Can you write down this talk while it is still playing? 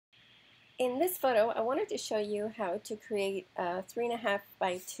In this photo, I wanted to show you how to create a 3.5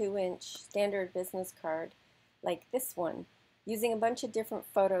 by 2-inch standard business card like this one, using a bunch of different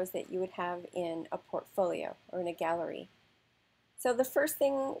photos that you would have in a portfolio or in a gallery. So the first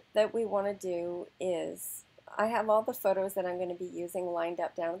thing that we want to do is, I have all the photos that I'm going to be using lined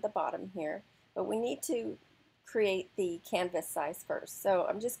up down at the bottom here, but we need to create the canvas size first. So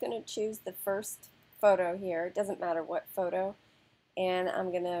I'm just going to choose the first photo here, it doesn't matter what photo, and I'm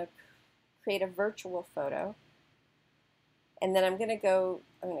going to create a virtual photo, and then I'm going to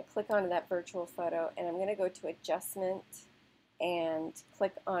click onto that virtual photo, and I'm going to go to adjustment and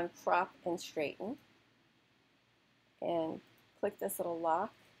click on crop and straighten and click this little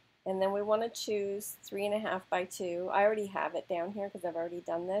lock, and then we want to choose 3.5 by 2. I already have it down here because I've already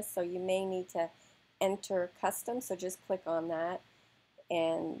done this, so you may need to enter custom, so just click on that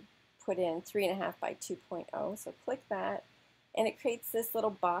and put in 3.5 by 2.0. So click that, and it creates this little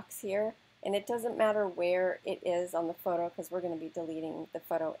box here. And it doesn't matter where it is on the photo because we're going to be deleting the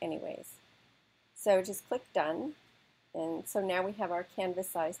photo anyways. So just click done, and so now we have our canvas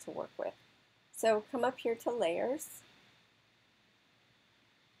size to work with. So come up here to layers,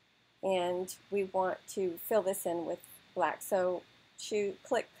 and we want to fill this in with black. So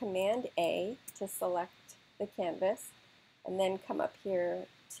click Command A to select the canvas, and then come up here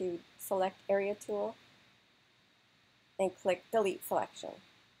to select area tool and click delete selection.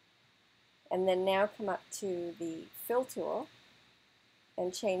 And then now come up to the fill tool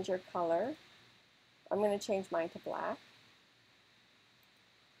and change your color. I'm going to change mine to black.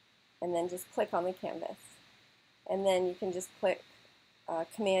 And then just click on the canvas. And then you can just click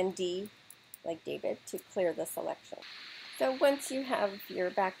Command D, like David, to clear the selection. So once you have your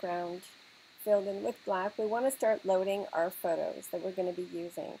background filled in with black, we want to start loading our photos that we're going to be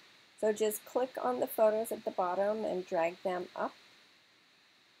using. So just click on the photos at the bottom and drag them up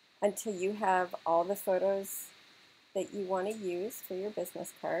until you have all the photos that you want to use for your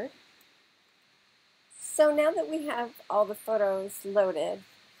business card. So now that we have all the photos loaded,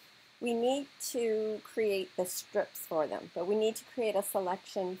 we need to create the strips for them, but we need to create a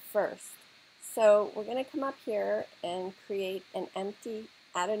selection first. So we're going to come up here and create an empty,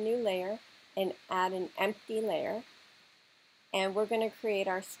 add a new layer, and add an empty layer, and we're going to create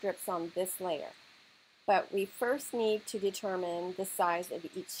our strips on this layer. But we first need to determine the size of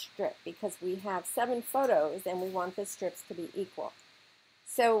each strip because we have 7 photos and we want the strips to be equal.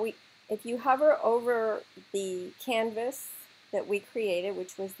 So if you hover over the canvas that we created,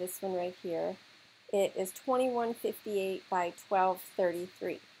 which was this one right here, it is 2158 by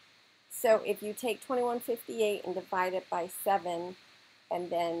 1233. So if you take 2158 and divide it by 7 and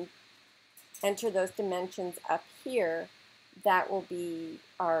then enter those dimensions up here, that will be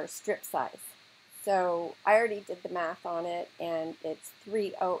our strip size. So I already did the math on it, and it's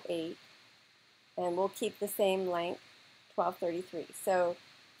 308, and we'll keep the same length, 1233. So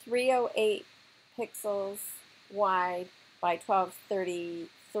 308 pixels wide by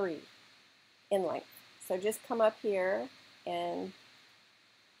 1233 in length. So just come up here and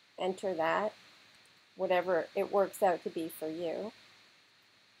enter that, whatever it works out to be for you.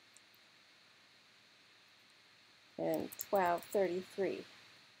 And 1233.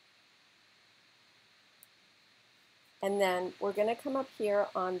 And then we're going to come up here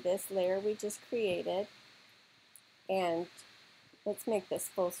on this layer we just created, and let's make this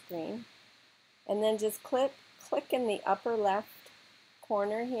full screen. And then just click in the upper left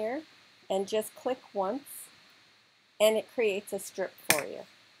corner here, and just click once, and it creates a strip for you.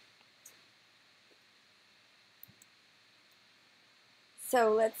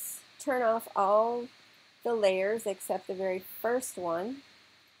 So let's turn off all the layers except the very first one,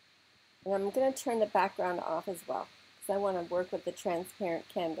 and I'm going to turn the background off as well, because I want to work with the transparent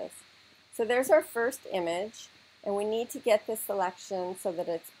canvas. So there's our first image, and we need to get this selection so that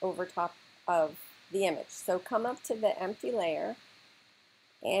it's over top of the image. So come up to the empty layer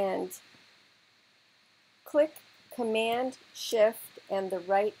and click Command Shift and the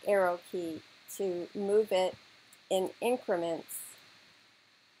right arrow key to move it in increments.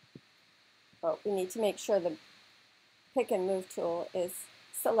 Well, we need to make sure the pick and move tool is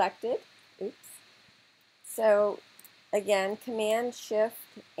selected. Oops. So again, Command Shift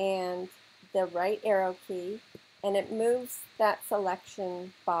and the right arrow key, and it moves that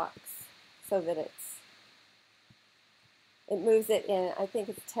selection box so that it moves it in, I think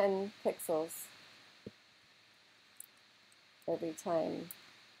it's 10 pixels every time,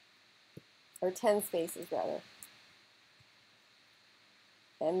 or 10 spaces rather.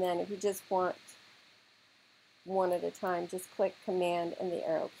 And then if you just want one at a time, just click Command and the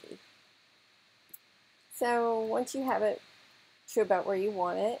arrow key. So once you have it to about where you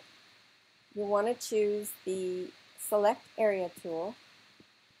want it, you want to choose the Select Area tool,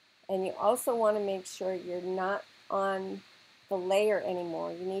 and you also want to make sure you're not on the layer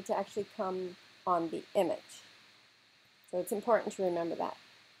anymore. You need to actually come on the image. So it's important to remember that.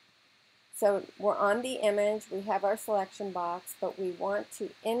 So we're on the image, we have our selection box, but we want to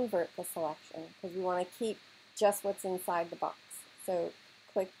invert the selection because we want to keep just what's inside the box. So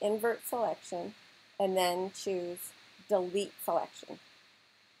click Invert Selection and then choose Delete Selection.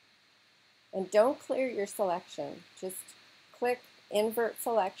 And don't clear your selection, just click Invert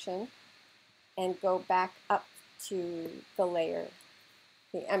Selection and go back up to the layer,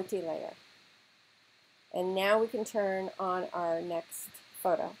 the empty layer. And now we can turn on our next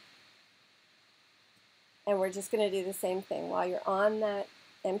photo. And we're just going to do the same thing. While you're on that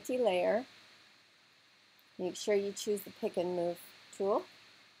empty layer, make sure you choose the Pick and Move tool.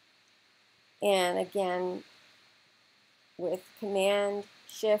 And again, with Command,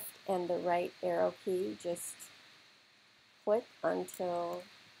 Shift, and the right arrow key, just click until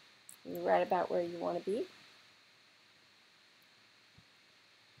you're right about where you want to be.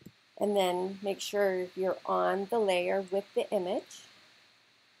 And then make sure you're on the layer with the image.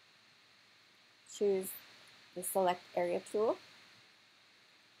 Choose the Select Area tool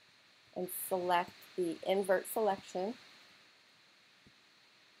and select the Invert Selection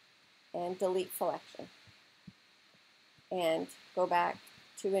and Delete Selection. And go back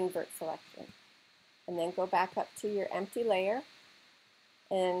to Invert Selection. And then go back up to your empty layer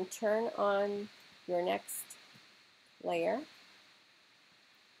and turn on your next layer,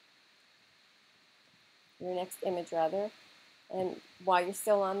 your next image rather. And while you're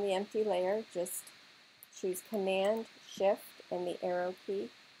still on the empty layer, just choose Command, Shift, and the arrow key.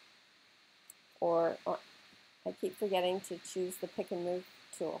 Or I keep forgetting to choose the Pick and Move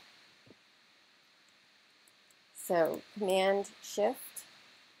tool. So Command, Shift,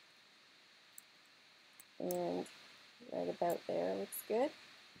 and right about there looks good.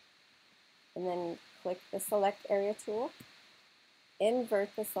 And then click the Select Area tool, invert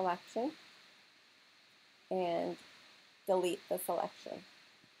the selection, and delete the selection.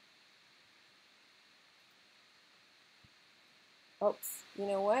 Oops, you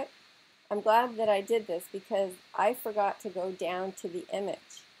know what? I'm glad that I did this because I forgot to go down to the image.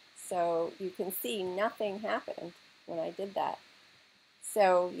 So you can see nothing happened when I did that.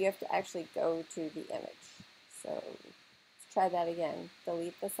 So you have to actually go to the image. So let's try that again.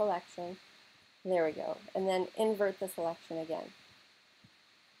 Delete the selection. There we go. And then invert the selection again.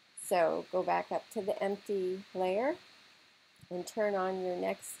 So go back up to the empty layer and turn on your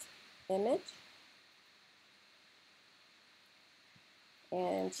next image.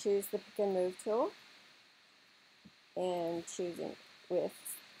 And choose the Pick and Move tool. And choosing with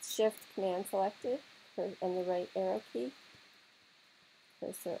Shift Command selected and the right arrow key.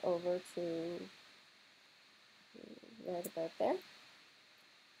 Cursor over to right about there.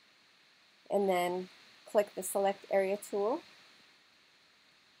 And then click the Select Area tool.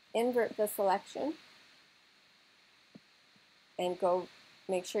 Invert the selection. And go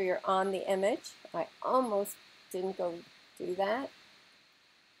make sure you're on the image. I almost didn't go do that.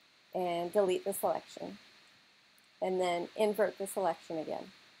 And delete the selection. And then invert the selection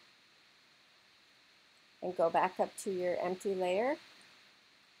again. And go back up to your empty layer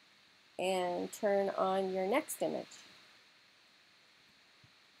and turn on your next image.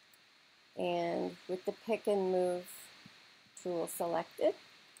 And with the Pick and Move tool selected,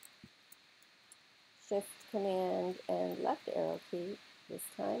 Shift Command and left arrow key this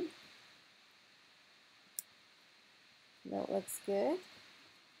time. That looks good.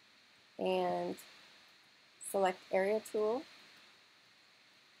 And Select Area tool.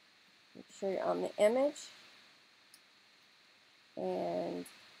 Make sure you're on the image and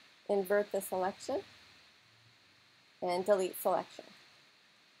invert the selection and delete selection.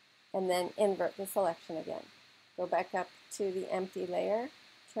 And then invert the selection again. Go back up to the empty layer,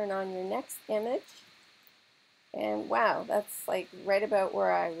 turn on your next image, and wow, that's like right about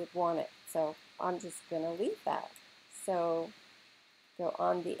where I would want it. So I'm just going to leave that. So go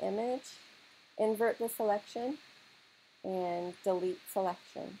on the image, invert the selection, and delete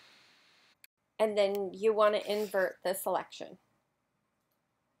selection. And then you want to invert the selection.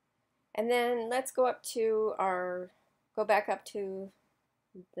 And then let's go up to go back up to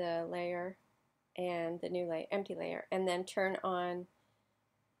the layer and the new layer, empty layer, and then turn on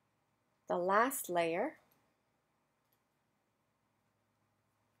the last layer.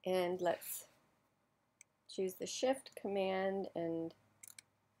 And let's choose the Shift Command and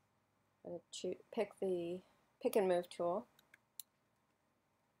pick the Pick and Move tool.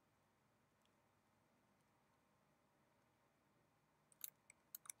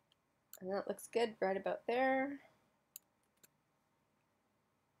 And that looks good right about there.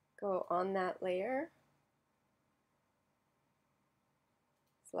 Go on that layer.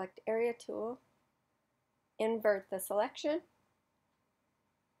 Select Area Tool. Invert the selection.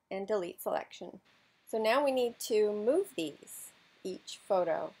 And delete selection. So now we need to move each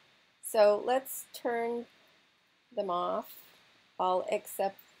photo. So let's turn them off, all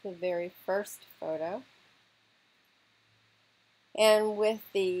except the very first photo. And with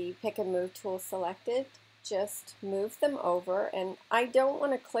the pick and move tool selected, just move them over. And I don't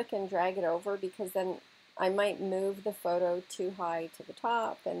want to click and drag it over because then I might move the photo too high to the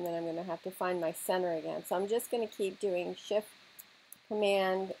top and then I'm going to have to find my center again. So I'm just going to keep doing Shift,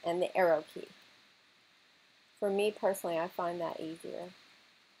 Command, and the arrow key. For me personally, I find that easier.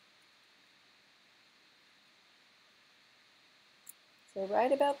 So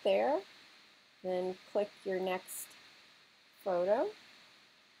right about there, then click your next photo.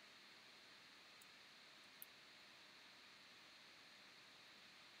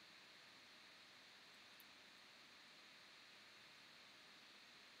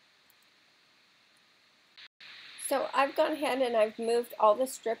 So I've gone ahead and I've moved all the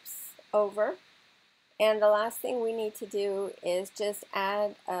strips over. And the last thing we need to do is just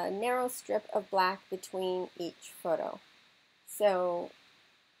add a narrow strip of black between each photo. So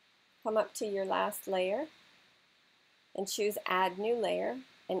come up to your last layer and choose Add New Layer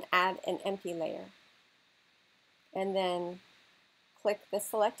and add an empty layer. And then click the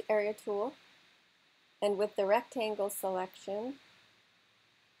Select Area tool, and with the rectangle selection,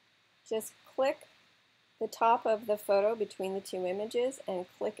 just click the top of the photo between the two images and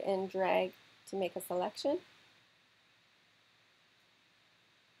click and drag to make a selection.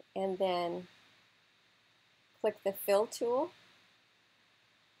 And then click the Fill tool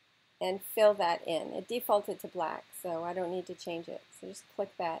and fill that in. It defaulted to black, so I don't need to change it. So just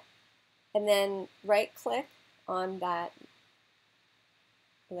click that. And then right click on that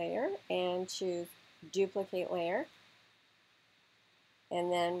layer and choose Duplicate Layer.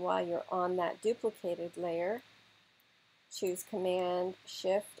 And then while you're on that duplicated layer, choose Command,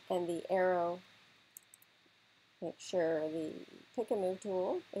 Shift, and the arrow. Make sure the Pick and Move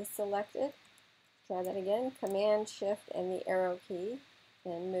tool is selected. Try that again. Command, Shift, and the arrow key,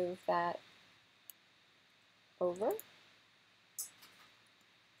 and move that over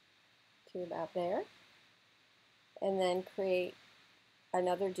to about there. And then create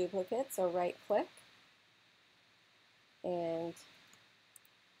another duplicate, so right click and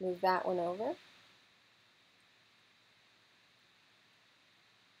move that one over.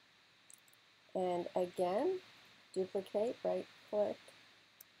 And again, duplicate, right click,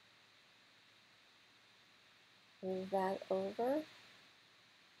 move that over.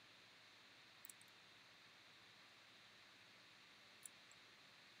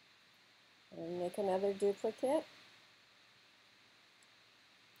 And make another duplicate.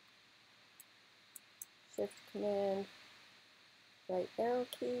 Shift, Command, right arrow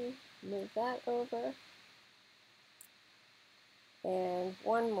key, move that over. And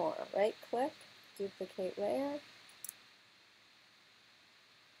one more, right click, duplicate layer.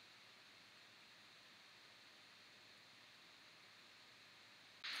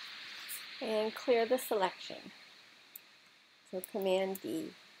 And clear the selection. So Command D,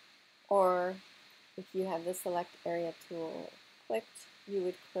 or if you have the Select Area tool clicked, you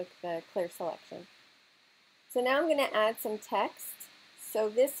would click the Clear Selection. So now I'm going to add some text. So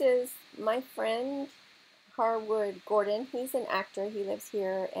this is my friend Harwood Gordon. He's an actor. He lives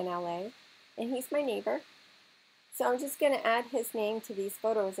here in LA, and he's my neighbor. So I'm just going to add his name to these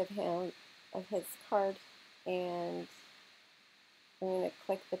photos of him, of his card, and I'm going to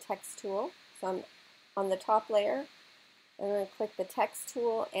click the text tool. So I'm on the top layer. I'm going to click the text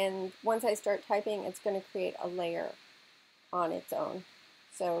tool, and once I start typing, it's going to create a layer on its own.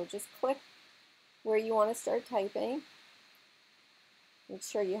 So just click where you want to start typing. Make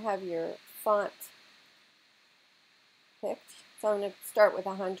sure you have your font picked. So I'm going to start with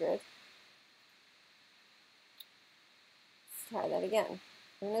 100. Let's try that again.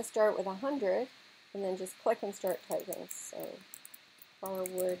 I'm going to start with 100 and then just click and start typing. So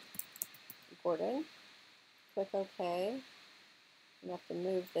Harwood Gordon. Click OK. You have to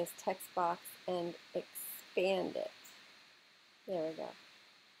move this text box and expand it. There we go.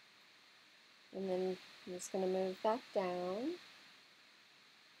 And then I'm just going to move that down.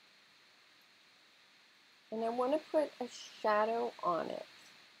 And I want to put a shadow on it.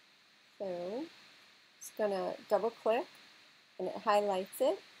 So just going to double click and it highlights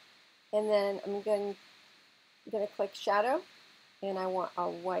it. And then I'm going to click shadow, and I want a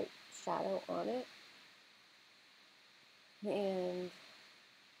white shadow on it. And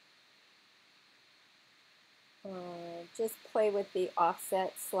just play with the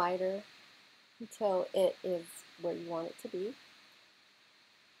offset slider until it is where you want it to be.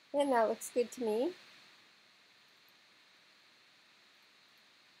 And that looks good to me.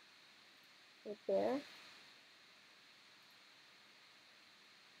 Right there.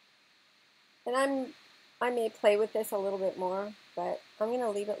 And I may play with this a little bit more, but I'm going to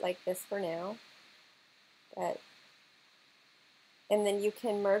leave it like this for now. And then you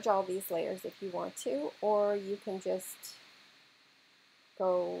can merge all these layers if you want to, or you can just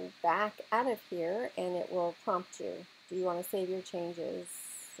go back out of here and it will prompt you. Do you want to save your changes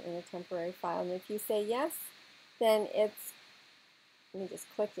in a temporary file? And if you say yes, then let me just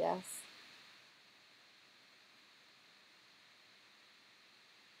click yes.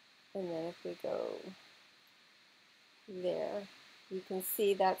 And then if we go there, you can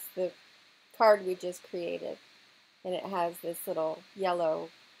see that's the card we just created. And it has this little yellow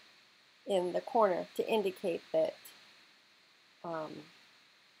in the corner to indicate that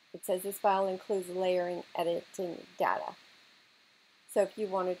it says this file includes layering, editing data. So if you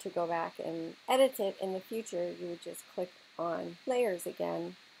wanted to go back and edit it in the future, you would just click on layers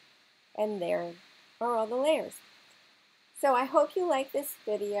again, and there are all the layers. So I hope you like this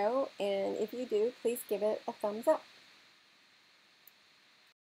video, and if you do, please give it a thumbs up.